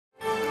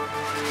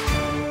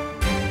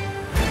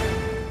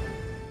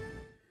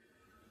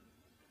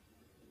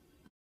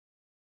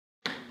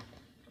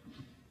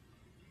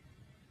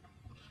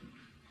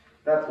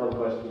That's one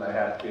question I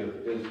had too,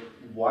 is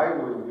why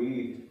were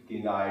we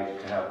denied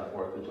to have the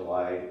 4th of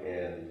July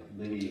and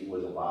Libby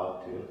was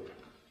allowed to?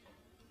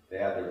 They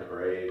had their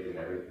parade and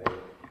everything.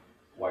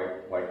 Why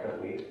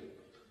couldn't we?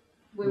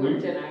 We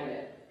weren't denied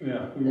it.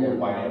 Yeah.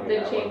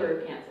 The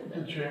chamber canceled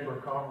it. The Chamber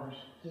of Commerce.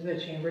 Does the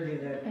chamber do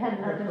that? It had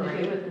nothing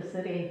to do with the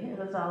city, it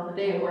was all the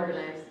They chambers.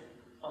 organized.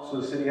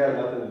 So the city had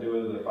nothing to do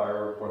with the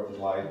firework 4th of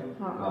July,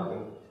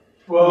 nothing?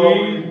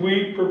 Well,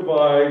 We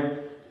provide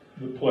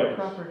the place,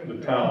 Property.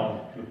 the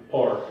town, the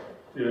park,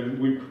 and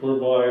we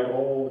provide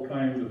all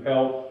kinds of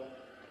help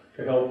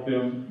to help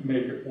them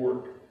make it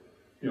work.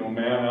 You know,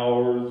 man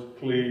hours,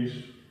 police,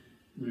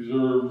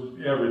 reserves,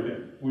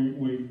 everything.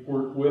 We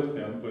work with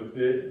them, but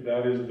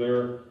that is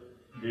their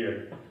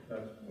gig.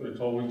 It's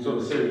always. So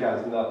the city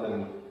has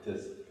nothing to,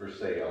 per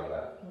se on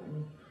that?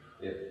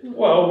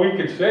 Well, we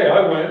could say,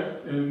 I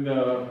went,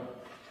 and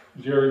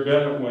Jerry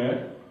Bennett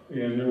went,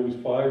 and there was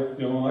 5,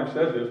 you know, I've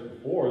said this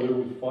before, there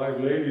was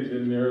 5 ladies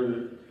in there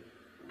that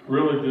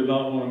really did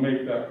not want to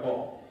make that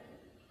call.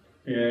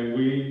 And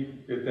we,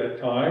 at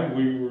that time,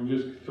 we were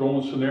just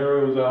throwing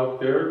scenarios out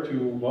there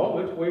to, well,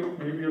 let's wait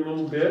maybe a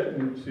little bit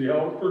and see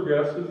how it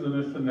progresses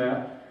and this and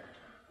that.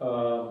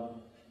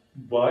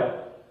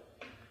 But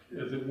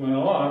as it went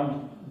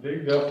on, they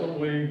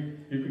definitely,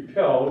 you could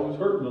tell it was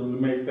hurting them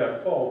to make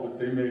that call, but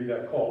they made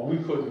that call. We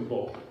couldn't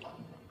vote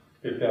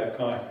at that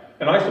time.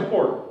 And I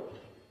support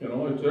it. You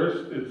know,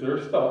 it's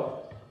their stuff.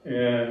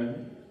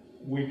 And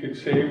we could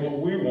say what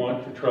we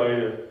want to try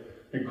to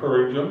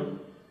encourage them,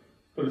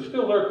 but it's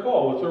still their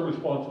call, it's their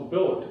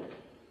responsibility.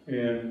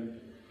 And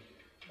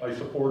I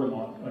support them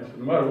on it. I said,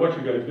 no matter what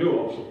you guys do,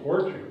 I'll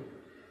support you.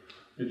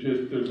 It's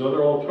just, there's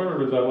other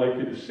alternatives I'd like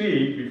you to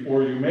see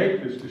before you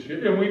make this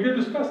decision. And we did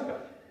discuss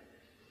that.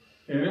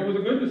 And it was a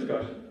good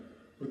discussion.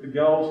 But the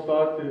gals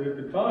thought that at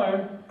the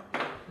time,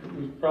 it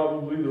was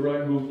probably the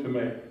right move to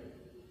make.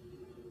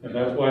 And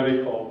that's why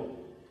they called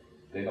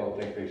it. They don't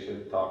think they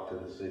should talk to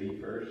the city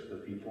first, the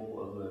people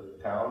of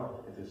the town,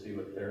 and to see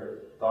what their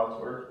thoughts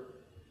were?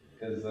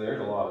 Because there's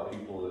a lot of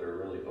people that are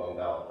really bummed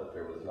out that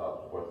there was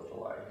not 4th of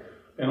July here.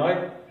 And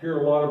I hear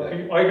a lot of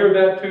people, I hear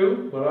that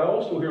too, but I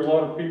also hear a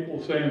lot of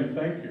people saying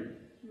thank you,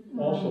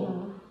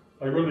 also.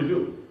 I really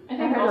do. I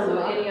think also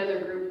any other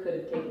group could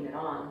have taken it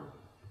on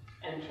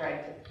and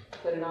tried to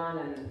put it on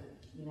and,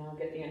 you know,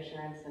 get the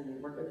insurance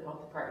and work with the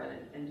health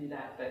department and do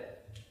that,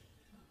 but,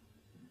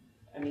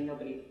 I mean,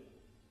 nobody.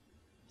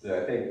 So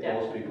I think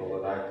most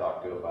people that I've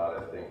talked to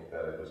about it think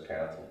that it was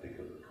canceled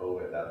because of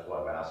COVID. That's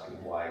why I'm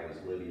asking, why was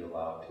Libby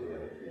allowed to?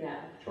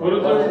 Yeah.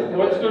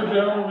 What's their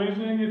general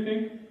reasoning, you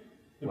think?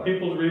 The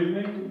people's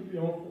reasoning, you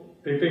know,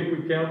 they think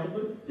we canceled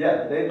it?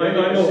 Yeah, they I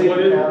know, the city what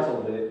is it?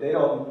 canceled it. They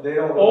don't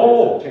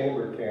know if the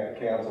chamber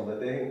canceled it.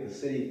 They think the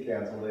city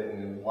canceled it,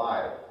 and then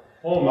why?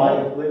 Oh, Why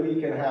no. if Libby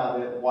can have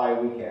it, why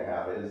we can't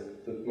have it is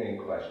the main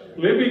question.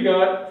 Libby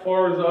got, as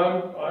far as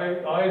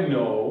I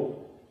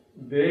know,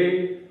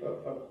 they,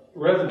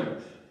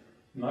 residents,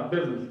 not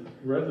business,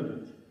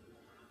 residents,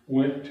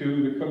 went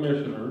to the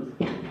commissioners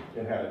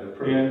And had it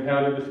approved. and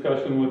had a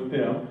discussion with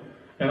them.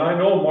 And I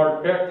know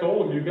Mark Peck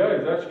told them, you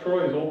guys, that's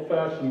Troy's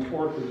old-fashioned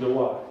 4th of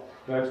July.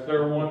 That's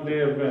their one-day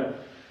event.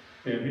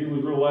 And he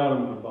was real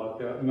adamant about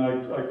that. And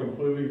I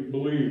completely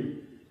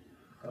believe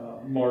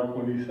Mark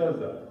when he says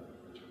that.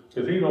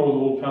 Because he knows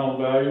Old Town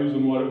values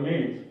and what it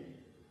means.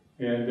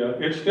 And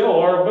it's still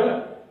our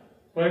event,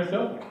 plain and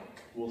simple.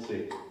 We'll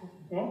see.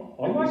 Well,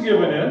 I'm not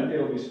giving in.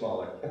 It'll be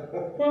smaller.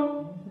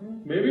 Well,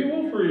 maybe it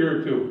will for a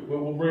year or two, but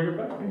we'll bring it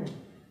back,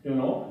 you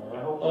know? I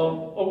hope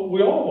so.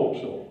 We all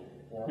hope so.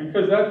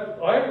 Because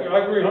I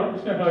agree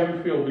 100% how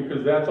you feel,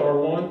 because that's our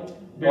one.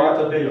 Well,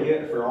 that's a big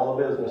hit for all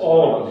the businesses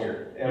All of around us.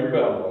 here. You Every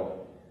bet. one of them.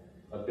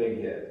 A big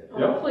hit.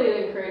 Yep. Hopefully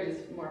it encourages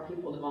more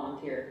people to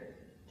volunteer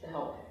to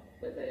help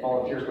with it.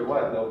 Volunteers for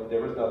what? No,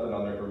 there was nothing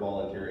on there for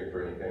volunteering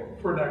for anything.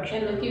 for next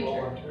In year. the future.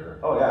 Volunteer.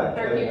 Oh, yeah.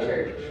 For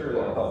future. Sure,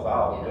 that'll help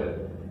out, Yeah.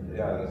 but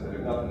yeah, so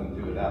there's nothing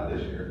to do with that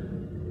this year.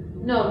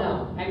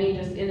 No, I mean,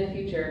 just in the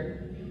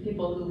future,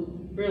 people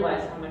who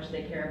realize how much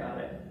they care about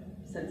it,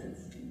 since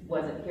it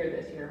wasn't here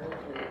this year,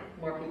 hopefully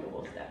more people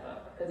will step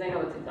up. Because I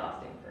know it's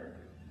exhausting for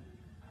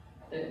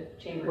the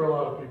chamber. For a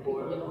lot of people,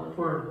 to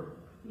volunteer.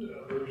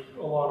 there's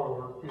a lot of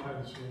work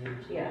behind the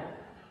scenes. Yeah.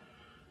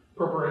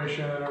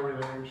 Preparation and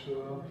everything,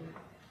 so.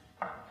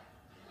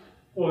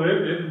 Well,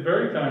 it's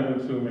very time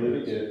consuming.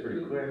 Maybe did it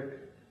pretty quick.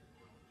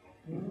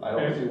 I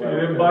don't see why.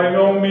 And by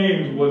no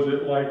means was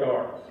it like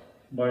ours,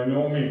 by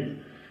no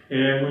means.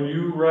 And when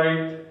you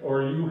write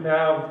or you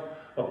have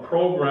a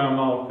program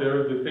out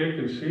there that they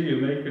can see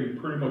and they can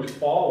pretty much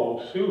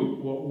follow suit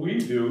what we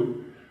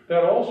do,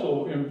 that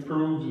also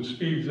improves and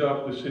speeds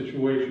up the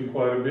situation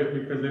quite a bit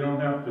because they don't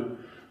have to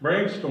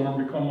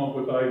brainstorm to come up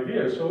with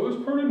ideas. So it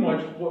was pretty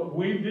much what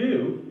we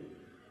do,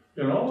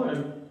 you know,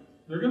 and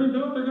they're gonna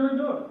do it, they're gonna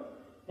do it.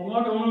 I'm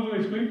not gonna lose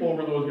any sleep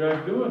over those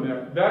guys doing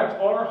that. That's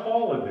our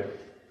holiday.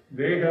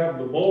 They have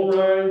the bull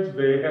rides,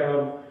 they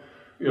have,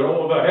 you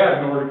know, they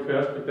had Nordic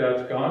Fest, but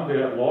that's gone.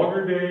 They have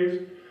Logger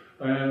Days,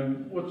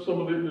 and what's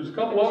some of the, there's a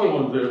couple other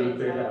ones there that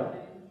they have.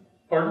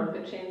 Pardon?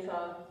 The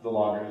chainsaw. The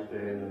laundry's day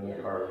and then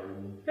the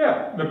carving.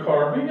 Yeah, the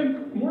carving,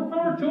 and more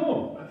power to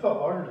them. I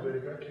thought Lawyers Day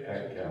got Can't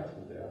canceled.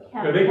 cancel that.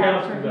 Yeah, they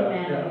Habitat for canceled that,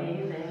 yeah.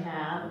 Humanity, they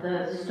have,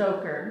 the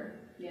Stoker.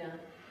 Yeah.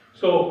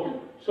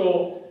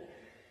 So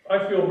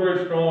I feel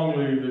very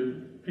strongly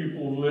that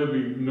people of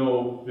Libby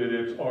know that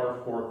it's our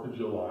 4th of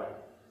July.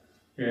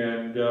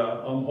 And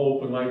I'm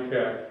hoping like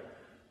heck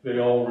they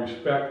all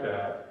respect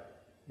that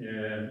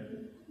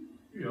and,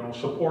 you know,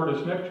 support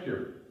us next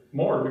year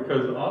more,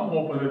 because I'm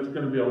hoping it's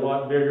gonna be a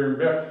lot bigger and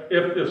better.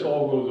 If this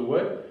all goes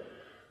away,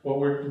 what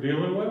we're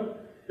dealing with,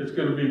 it's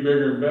gonna be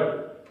bigger and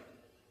better.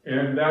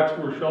 And that's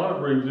where Shawna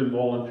brings in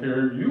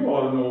volunteering. You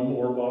ought to know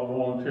more about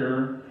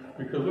volunteering,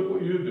 because look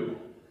what you do.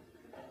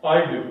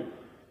 I do.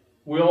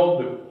 We all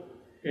do.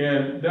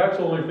 And that's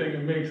the only thing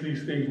that makes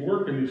these things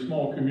work in these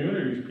small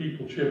communities,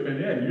 people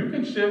chipping in. You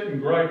can sit and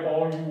gripe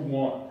all you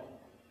want,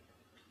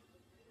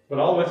 but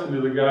I'll listen to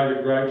the guy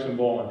that gripes and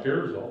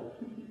volunteers though.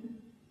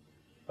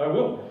 I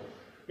will.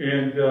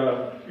 And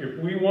if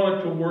we want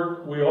it to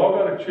work, we all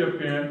got to chip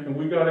in, and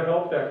we got to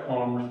help that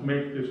commerce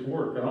make this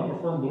work. And I'm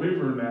a firm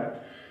believer in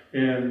that.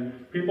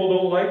 And people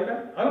don't like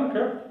that, I don't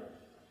care.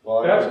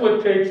 Well, That's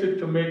what takes it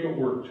to make it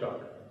work, Chuck.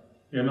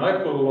 And I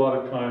put a lot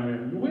of time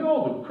in. We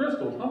all do.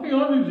 Crystals, I'll be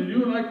honest with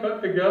you and I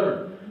cut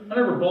together. I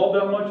never balled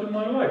that much in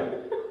my life.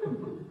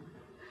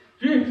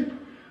 Jeez.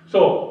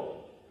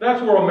 So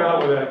that's where I'm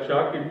at with that,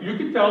 Chuck. And you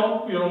can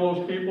tell, you know,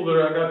 those people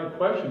that I got the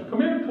questions,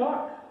 come in and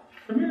talk.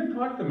 Come in and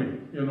talk to me,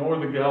 you know, or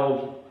the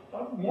gals.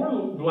 I'm more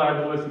than glad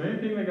to listen to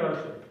anything they got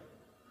to say,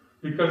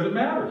 because it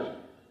matters.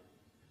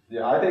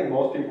 yeah, I think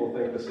most people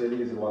think the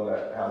city is the one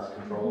that has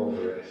control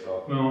over it,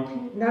 so. No,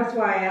 And that's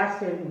why I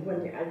asked him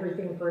when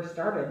everything first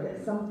started,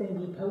 that something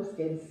be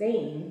posted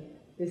saying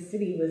the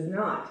city does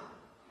not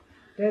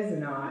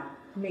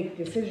make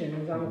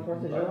decisions on the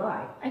 4th of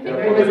July. I think Yeah,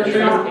 there well, was the a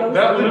chamber-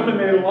 that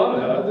eliminated a lot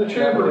of that. The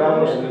chamber Yeah,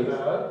 posted yeah.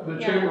 that, the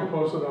Yeah. chamber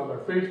posted on their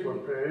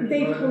Facebook page.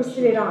 They but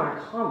posted it on a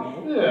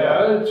comment.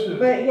 Yeah, it's just,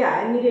 But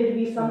yeah, it needed to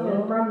be something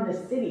Yeah. from the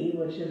city,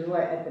 which is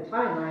what at the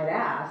time I had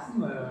asked,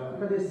 nah.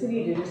 for the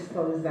city to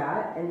disclose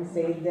that and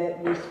say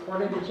that we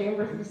supported the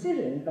chamber's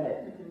decision,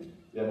 but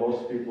Yeah,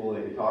 most people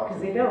that you talk to,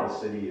 'Cause they think don't. the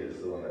city is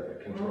the one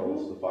that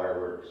controls the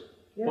fireworks.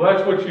 Well,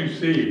 that's what you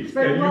see,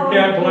 But, and you well,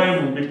 can't because-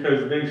 blame them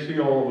because they see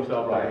all of us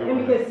out there Right. and doing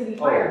it. because city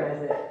fire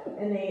does it,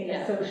 and they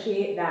Yeah.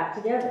 associate that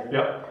together.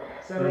 Yep,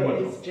 So Very much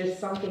it's just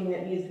something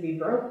that needs to be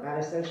broke, that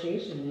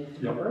association needs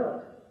to be Yep.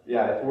 broke.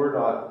 Yeah, if we're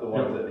not the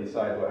ones Yeah. that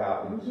decide what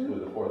happens Mhm. with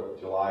the 4th of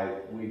July,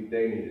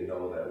 they need to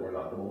know that we're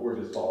not, we're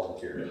just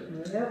volunteers.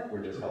 Yep.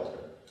 We're just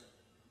helping.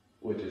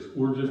 Which is,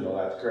 we're just, you know,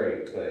 that's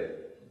great,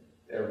 but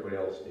everybody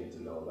else needs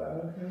to know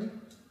that. Mhm.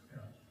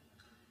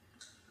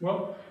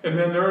 well, and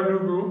then they're a new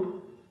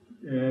group,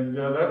 and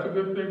that's a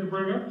good thing to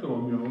bring up to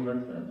them, you know,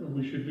 next time,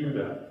 we should do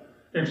that.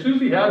 And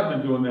Susie has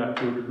been doing that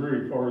to a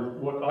degree, as far as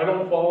what, I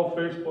don't follow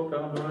Facebook,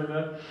 I don't do any of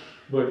that,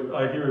 but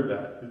I hear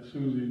that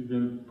Susie's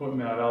been putting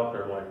that out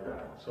there like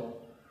that, so.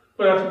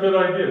 But that's a good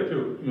idea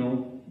too, you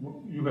know,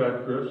 you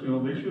had Chris, you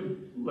know, they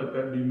should let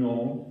that be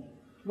known.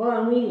 Well,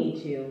 and we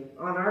need to,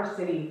 on our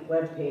city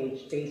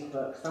webpage,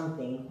 Facebook,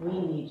 something, we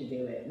need to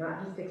do it,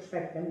 not just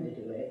expect them to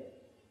do it.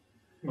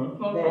 Well,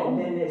 no Then, problem.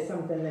 then it's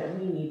something that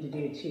we need to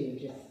do too,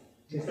 just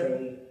to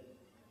say,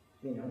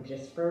 you know,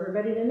 just for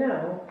everybody to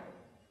know,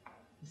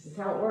 this is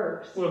how it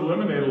works. We'll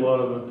eliminate a lot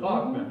of the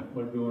talk then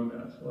by doing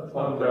that, so that's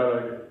not a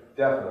bad idea.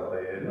 Definitely,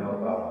 it'd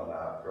help out on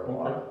that for a Okay.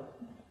 while.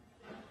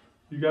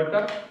 You got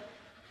that?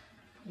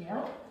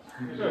 Yep.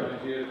 Here's an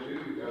idea too,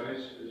 you guys,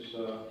 is,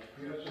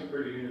 we got some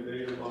pretty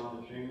innovative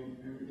on the chamber,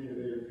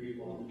 innovative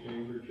people on the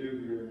chamber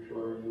too, here in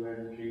Troy, New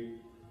Energy,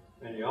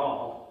 and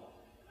y'all.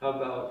 How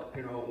about,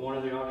 you know, one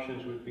of the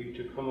options would be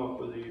to come up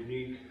with a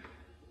unique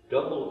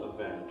double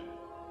event.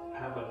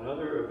 Have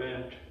another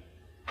event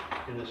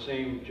in the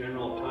same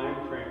general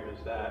time frame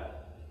as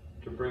that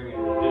to bring in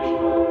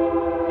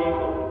additional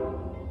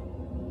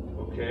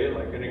people. Okay,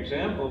 like an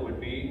example would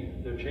be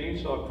the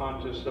chainsaw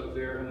contest up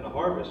there and the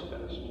Harvest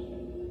Fest.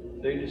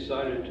 They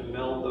decided to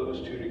meld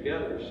those two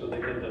together, so they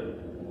had the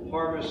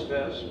Harvest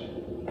Fest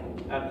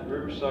at the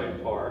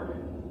Riverside Park,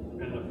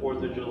 and the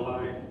 4th of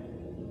July,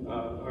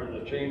 or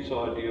the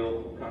chainsaw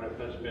deal kind of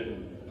has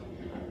been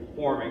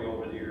forming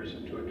over the years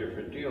into a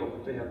different deal,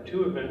 but they have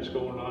two events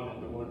going on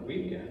in the one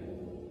weekend.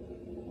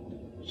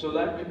 So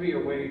that could be a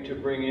way to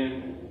bring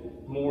in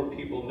more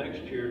people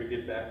next year to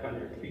get back on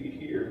your feet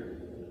here.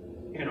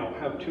 You know,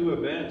 have two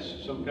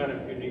events, some kind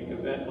of unique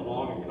event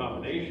along in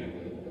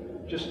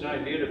combination. Just an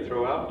idea to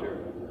throw out there.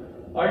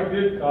 I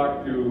did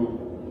talk to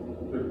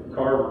the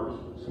carvers,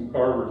 some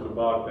carvers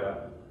about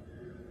that,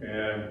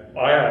 and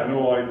I had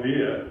no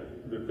idea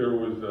that there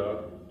was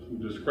some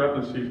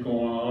discrepancies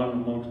going on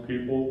amongst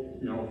people,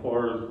 you know, as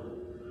far as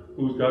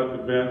who's got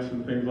events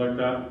and things like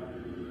that.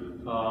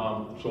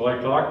 So I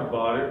talked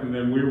about it, and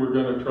then we were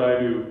going to try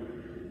to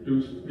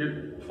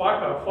get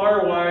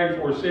fire-wise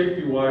or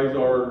safety-wise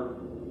our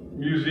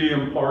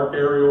museum park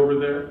area over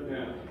there.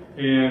 Yeah.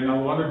 And I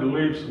wanted to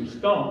leave some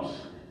stumps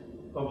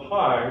up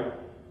high,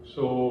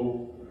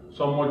 so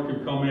someone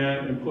could come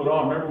in and put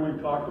on, remember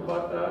we talked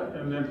about that?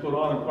 And then put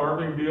on a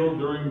carving deal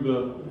during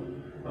the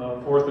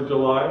 4th of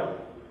July,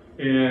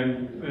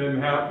 and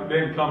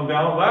then come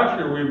down. Last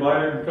year we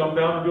invited them to come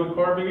down and do a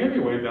carving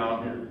anyway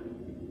down here,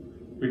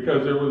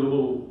 because there was a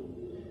little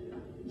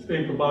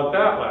stink about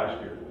that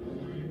last year.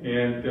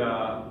 And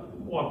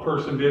one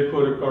person did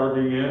put a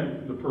carving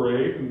in the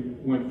parade and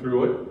went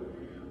through it.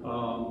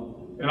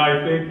 And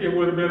I think it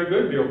would have been a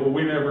good deal, but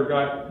we never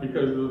got,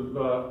 because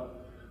of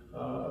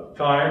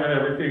time and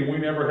everything, we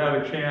never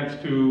had a chance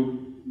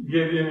to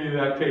get any of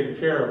that taken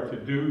care of to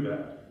do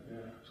that.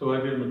 So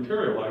that didn't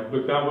materialize,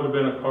 but that would have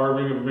been a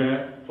carving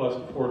event plus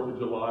the 4th of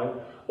July.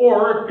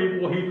 Or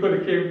if he could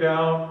have came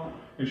down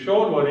and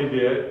showed what he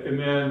did, and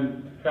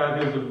then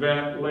had his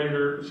event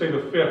later, say the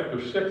 5th or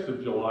 6th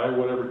of July,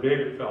 whatever date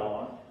it fell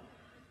on.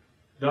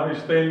 Done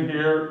his thing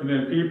here, and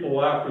then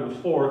people after the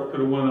 4th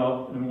could have went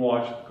up and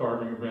watched the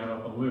carving event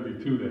up in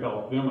Libby too, to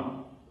help them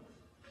out.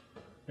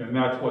 And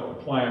that's what the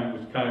plan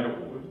was kind of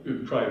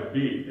to try to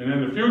be. And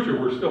in the future,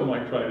 we still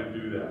might try to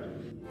do that.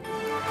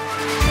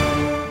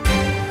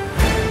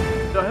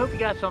 So I hope you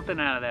got something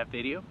out of that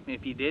video.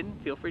 If you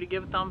didn't, feel free to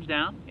give a thumbs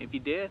down. If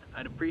you did,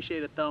 I'd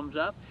appreciate a thumbs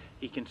up.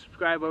 You can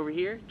subscribe over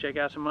here, check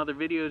out some other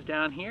videos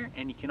down here,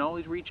 and you can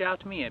always reach out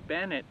to me at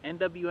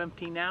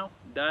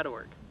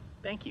ben@nwmtnow.org.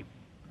 Thank you.